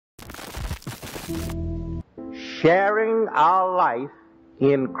sharing our life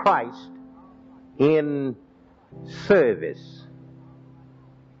in Christ in service.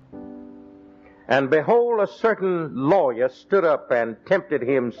 And behold, a certain lawyer stood up and tempted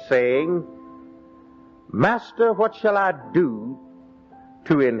him, saying, Master, what shall I do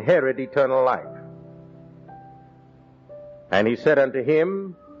to inherit eternal life? And he said unto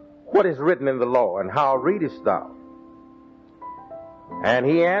him, What is written in the law, and how readest thou? And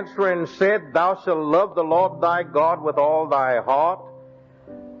he answering said, Thou shalt love the Lord thy God with all thy heart,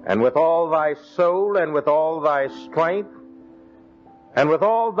 and with all thy soul, and with all thy strength, and with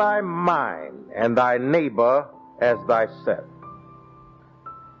all thy mind, and thy neighbor as thyself.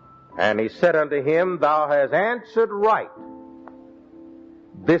 And he said unto him, Thou hast answered right.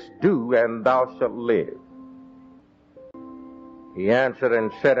 This do, and thou shalt live. He answered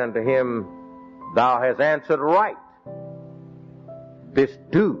and said unto him, Thou hast answered right. This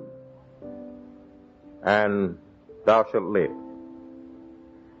do, and thou shalt live.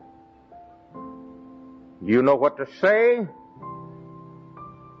 You know what to say?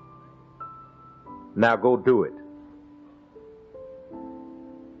 Now go do it.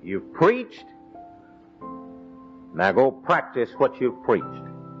 You've preached. Now go practice what you've preached.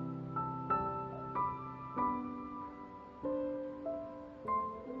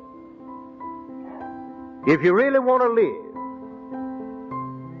 If you really want to live,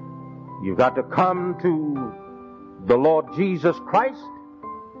 you've got to come to the Lord Jesus Christ.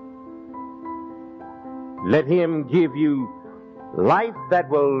 Let him give you life that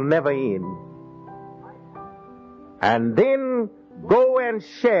will never end. And then go and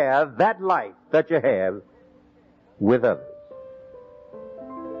share that life that you have with others.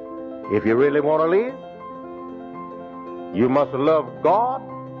 If you really want to live, you must love God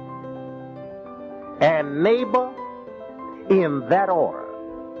and neighbor in that order.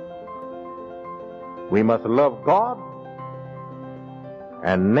 We must love God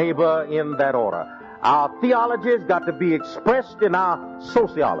and neighbor in that order. Our theology has got to be expressed in our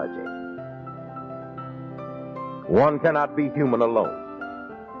sociology. One cannot be human alone.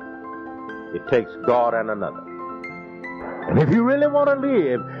 It takes God and another. And if you really want to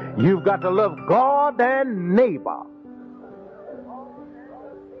live, you've got to love God and neighbor.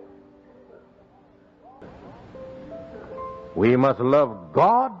 We must love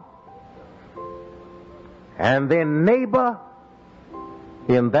God and then neighbor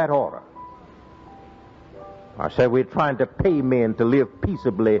in that order. I said we're trying to pay men to live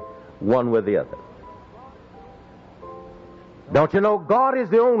peaceably one with the other. Don't you know God is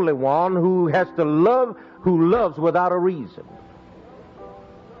the only one who has to love, who loves without a reason.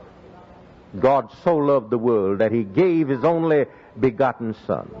 God so loved the world that he gave his only begotten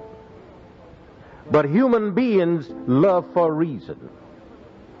Son. But human beings love for a reason.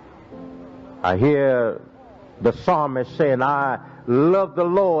 I hear the psalmist saying, I love the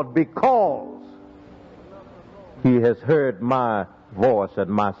Lord because he has heard my voice and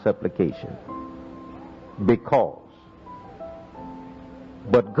my supplication. Because.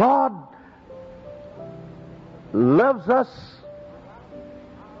 But God loves us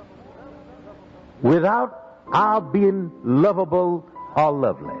without our being lovable or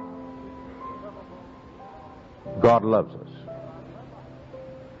lovely. God loves us.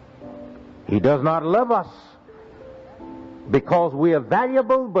 He does not love us because we are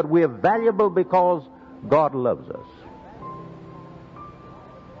valuable, but we are valuable because God loves us.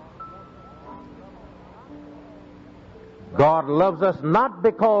 God loves us not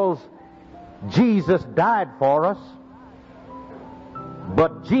because Jesus died for us,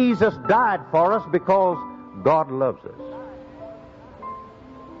 but Jesus died for us because God loves us.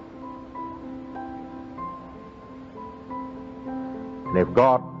 And if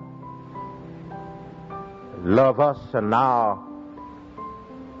God loves us, and our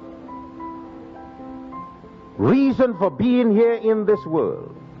reason for being here in this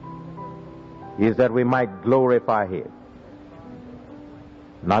world is that we might glorify him.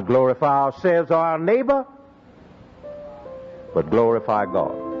 Not glorify ourselves or our neighbor, but glorify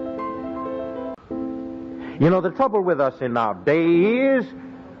God. You know, the trouble with us in our day is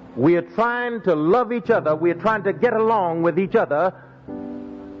we are trying to love each other, we are trying to get along with each other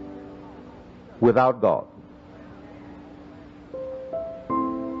without God.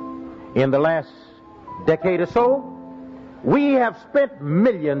 In the last decade or so, we have spent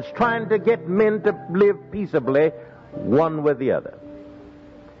millions trying to get men to live peaceably one with the other.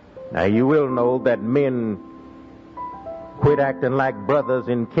 Now, you will know that men quit acting like brothers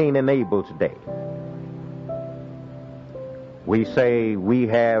in Cain and Abel's day. We say we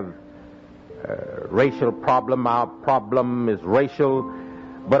have a racial problem, our problem is racial,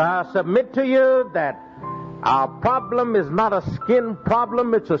 But I submit to you that our problem is not a skin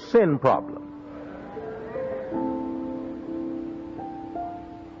problem, it's a sin problem.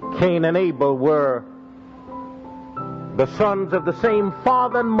 Cain and Abel were the sons of the same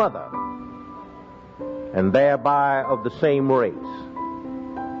father and mother, and thereby of the same race.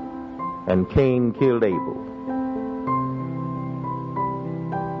 And Cain killed Abel.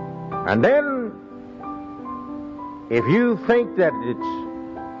 And then, if you think that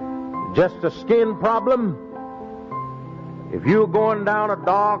it's just a skin problem, if you're going down a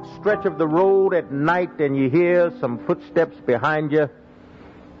dark stretch of the road at night and you hear some footsteps behind you,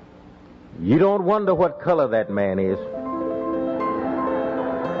 you don't wonder what color that man is.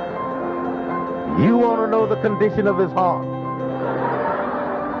 You want to know the condition of his heart.